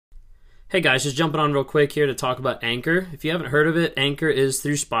Hey guys, just jumping on real quick here to talk about Anchor. If you haven't heard of it, Anchor is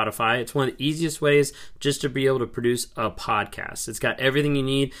through Spotify. It's one of the easiest ways just to be able to produce a podcast. It's got everything you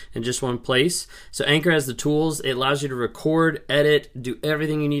need in just one place. So Anchor has the tools. It allows you to record, edit, do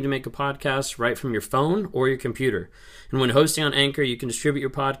everything you need to make a podcast right from your phone or your computer. And when hosting on Anchor, you can distribute your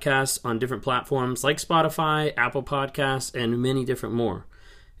podcasts on different platforms like Spotify, Apple Podcasts, and many different more.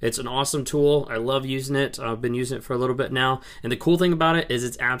 It's an awesome tool. I love using it. I've been using it for a little bit now. And the cool thing about it is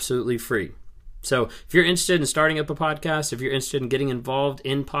it's absolutely free. So if you're interested in starting up a podcast, if you're interested in getting involved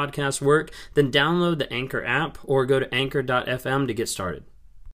in podcast work, then download the Anchor app or go to anchor.fm to get started.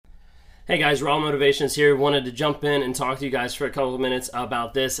 Hey guys, Raw Motivations here. Wanted to jump in and talk to you guys for a couple of minutes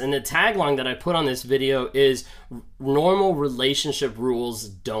about this. And the tagline that I put on this video is normal relationship rules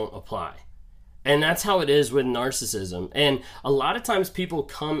don't apply. And that's how it is with narcissism. And a lot of times people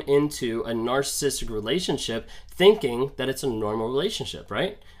come into a narcissistic relationship thinking that it's a normal relationship,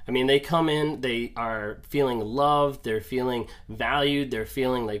 right? I mean, they come in, they are feeling loved, they're feeling valued, they're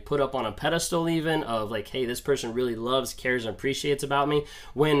feeling like put up on a pedestal even of like, hey, this person really loves, cares, and appreciates about me,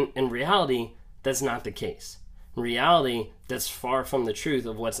 when in reality, that's not the case. In reality, that's far from the truth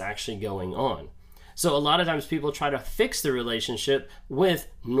of what's actually going on. So a lot of times people try to fix the relationship with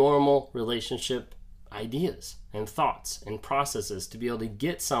normal relationship ideas and thoughts and processes to be able to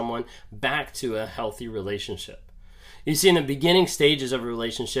get someone back to a healthy relationship. You see, in the beginning stages of a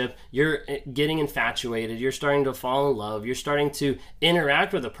relationship, you're getting infatuated, you're starting to fall in love, you're starting to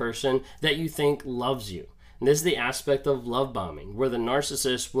interact with a person that you think loves you. And this is the aspect of love bombing, where the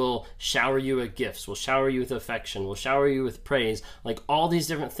narcissist will shower you with gifts, will shower you with affection, will shower you with praise, like all these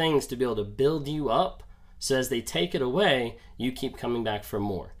different things to be able to build you up. So as they take it away, you keep coming back for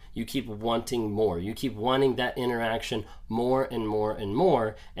more. You keep wanting more. You keep wanting that interaction more and more and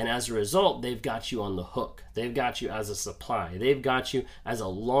more. And as a result, they've got you on the hook. They've got you as a supply. They've got you as a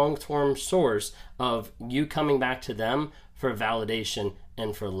long-term source of you coming back to them for validation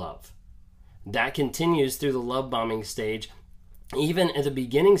and for love. That continues through the love bombing stage. Even at the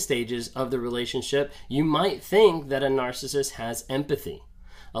beginning stages of the relationship, you might think that a narcissist has empathy.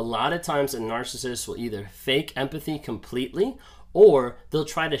 A lot of times a narcissist will either fake empathy completely, or they'll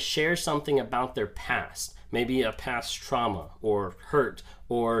try to share something about their past, maybe a past trauma or hurt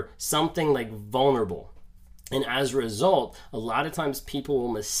or something like vulnerable. And as a result, a lot of times people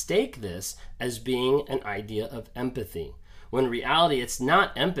will mistake this as being an idea of empathy. When in reality, it's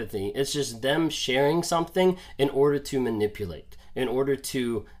not empathy, it's just them sharing something in order to manipulate, in order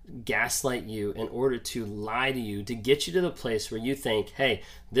to gaslight you, in order to lie to you, to get you to the place where you think, hey,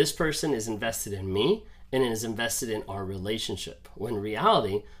 this person is invested in me and is invested in our relationship. When in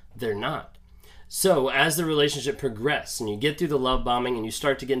reality, they're not. So as the relationship progresses and you get through the love bombing and you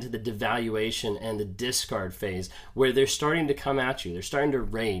start to get into the devaluation and the discard phase where they're starting to come at you, they're starting to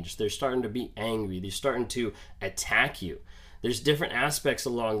rage, they're starting to be angry, they're starting to attack you. There's different aspects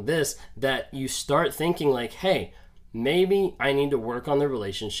along this that you start thinking like, hey, maybe I need to work on the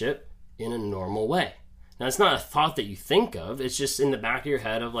relationship in a normal way. Now, it's not a thought that you think of. It's just in the back of your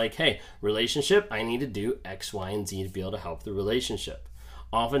head of like, hey, relationship, I need to do X, Y, and Z to be able to help the relationship.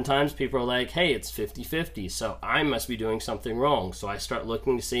 Oftentimes people are like, hey, it's 50-50, so I must be doing something wrong. So I start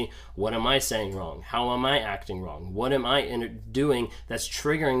looking to see, what am I saying wrong? How am I acting wrong? What am I doing that's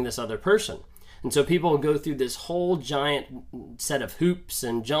triggering this other person? And so people will go through this whole giant set of hoops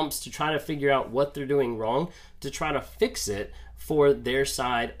and jumps to try to figure out what they're doing wrong, to try to fix it for their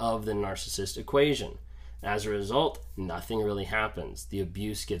side of the narcissist equation. As a result, nothing really happens. The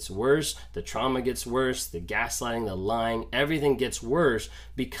abuse gets worse, the trauma gets worse, the gaslighting, the lying, everything gets worse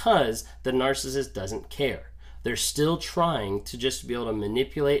because the narcissist doesn't care. They're still trying to just be able to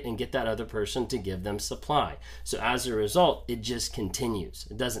manipulate and get that other person to give them supply. So as a result, it just continues.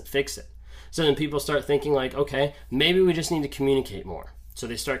 It doesn't fix it. So then people start thinking like, okay, maybe we just need to communicate more. So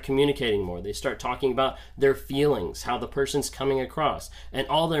they start communicating more. They start talking about their feelings, how the person's coming across. And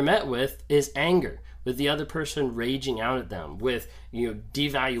all they're met with is anger, with the other person raging out at them, with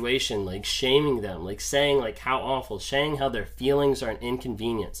devaluation, like shaming them, like saying like how awful, saying how their feelings are an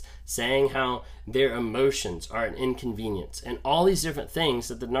inconvenience, saying how their emotions are an inconvenience, and all these different things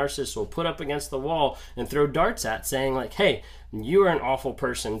that the narcissist will put up against the wall and throw darts at, saying like, hey, you are an awful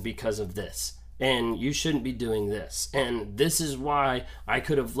person because of this, and you shouldn't be doing this, and this is why I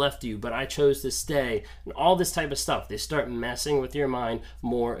could have left you, but I chose to stay, and all this type of stuff. They start messing with your mind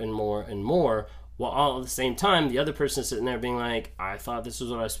more and more and more, while all at the same time, the other person is sitting there being like, I thought this was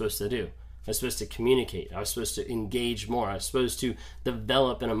what I was supposed to do. I was supposed to communicate. I was supposed to engage more. I was supposed to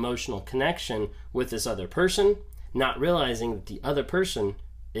develop an emotional connection with this other person, not realizing that the other person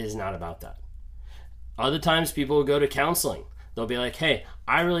is not about that. Other times people will go to counseling. They'll be like, hey,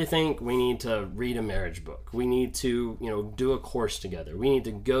 I really think we need to read a marriage book. We need to, do a course together. We need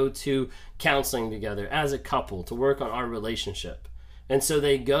to go to counseling together as a couple to work on our relationship. And so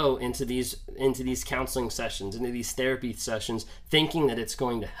they go into these counseling sessions, into these therapy sessions, thinking that it's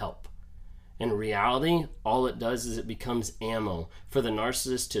going to help. In reality, all it does is it becomes ammo for the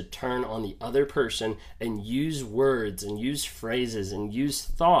narcissist to turn on the other person and use words and use phrases and use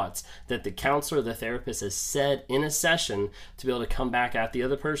thoughts that the counselor or the therapist has said in a session to be able to come back at the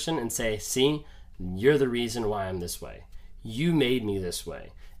other person and say, see, you're the reason why I'm this way. You made me this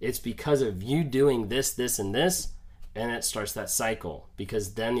way. It's because of you doing this, this, and this. And it starts that cycle,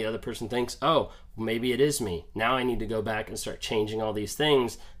 because then the other person thinks, oh, maybe it is me. Now I need to go back and start changing all these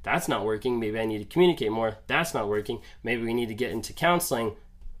things. That's not working. Maybe I need to communicate more. That's not working. Maybe we need to get into counseling.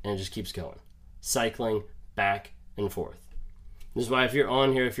 And it just keeps going, cycling back and forth. This is why if you're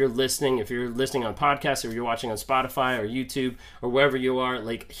on here, if you're listening on podcasts, or if you're watching on Spotify or YouTube or wherever you are,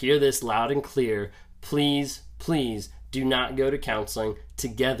 like, hear this loud and clear. Please, please do not go to counseling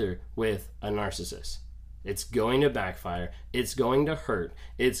together with a narcissist. It's going to backfire. It's going to hurt.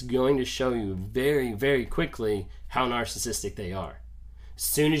 It's going to show you very, very quickly how narcissistic they are. As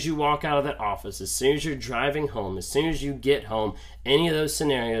soon as you walk out of that office, as soon as you're driving home, as soon as you get home, any of those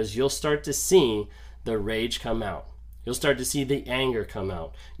scenarios, you'll start to see the rage come out. You'll start to see the anger come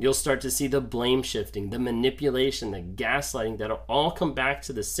out. You'll start to see the blame shifting, the manipulation, the gaslighting. That'll all come back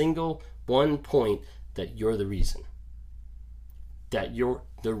to the single one point that you're the reason. That you're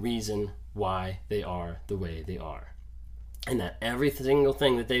the reason why they are the way they are. And that every single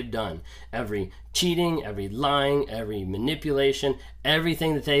thing that they've done, every cheating, every lying, every manipulation,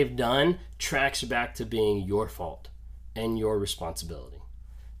 everything that they've done tracks back to being your fault and your responsibility.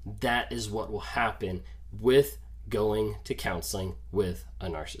 That is what will happen with going to counseling with a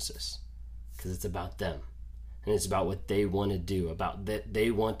narcissist, because it's about them. And it's about what they want to do, about that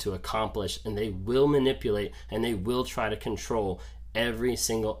they want to accomplish, and they will manipulate and they will try to control every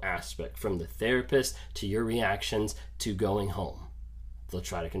single aspect, from the therapist to your reactions to going home. They'll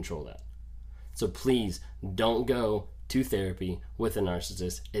try to control that. So please don't go to therapy with a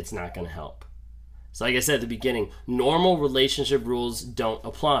narcissist. It's not going to help. So like I said at the beginning, normal relationship rules don't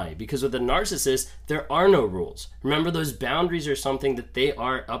apply, because with a narcissist, there are no rules. Remember, those boundaries are something that they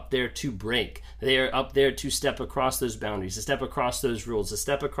are up there to break. They are up there to step across those boundaries, to step across those rules, to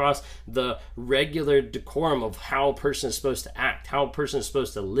step across the regular decorum of how a person is supposed to act, how a person is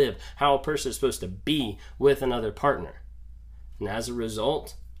supposed to live, how a person is supposed to be with another partner. And as a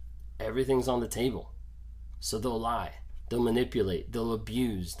result, everything's on the table. So they'll lie. They'll manipulate, they'll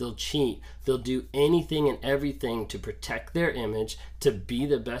abuse, they'll cheat, they'll do anything and everything to protect their image, to be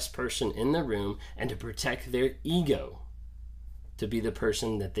the best person in the room, and to protect their ego, to be the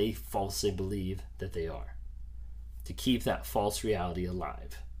person that they falsely believe that they are, to keep that false reality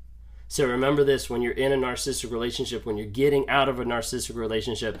alive. So remember this, when you're in a narcissistic relationship, when you're getting out of a narcissistic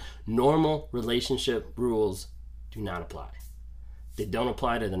relationship, normal relationship rules do not apply. They don't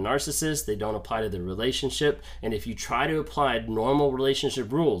apply to the narcissist. They don't apply to the relationship. And if you try to apply normal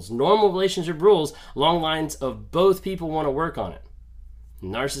relationship rules along lines of both people want to work on it. The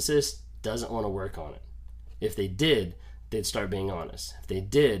narcissist doesn't want to work on it. If they did, they'd start being honest. If they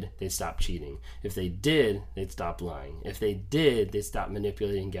did, they'd stop cheating. If they did, they'd stop lying. If they did, they'd stop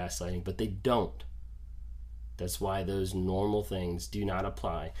manipulating and gaslighting. But they don't. That's why those normal things do not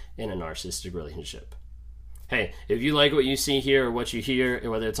apply in a narcissistic relationship. Hey, if you like what you see here or what you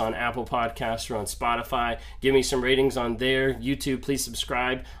hear, whether it's on Apple Podcasts or on Spotify, give me some ratings on there. YouTube, please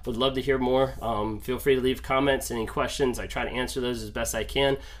subscribe. Would love to hear more. Feel free to leave comments, any questions. I try to answer those as best I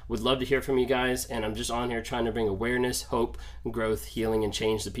can. Would love to hear from you guys. And I'm just on here trying to bring awareness, hope, growth, healing, and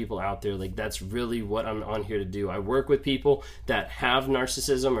change to people out there. Like, that's really what I'm on here to do. I work with people that have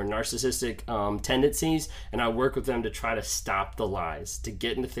narcissism or narcissistic tendencies, and I work with them to try to stop the lies, to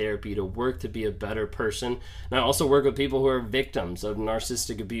get into therapy, to work to be a better person. And I also work with people who are victims of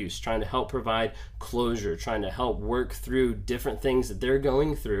narcissistic abuse, trying to help provide closure, trying to help work through different things that they're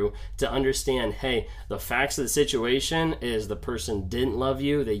going through to understand, hey, the facts of the situation is the person didn't love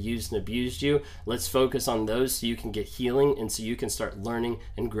you, they used and abused you. Let's focus on those so you can get healing and so you can start learning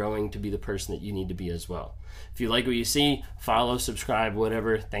and growing to be the person that you need to be as well. If you like what you see, follow, subscribe,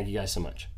 whatever. Thank you guys so much.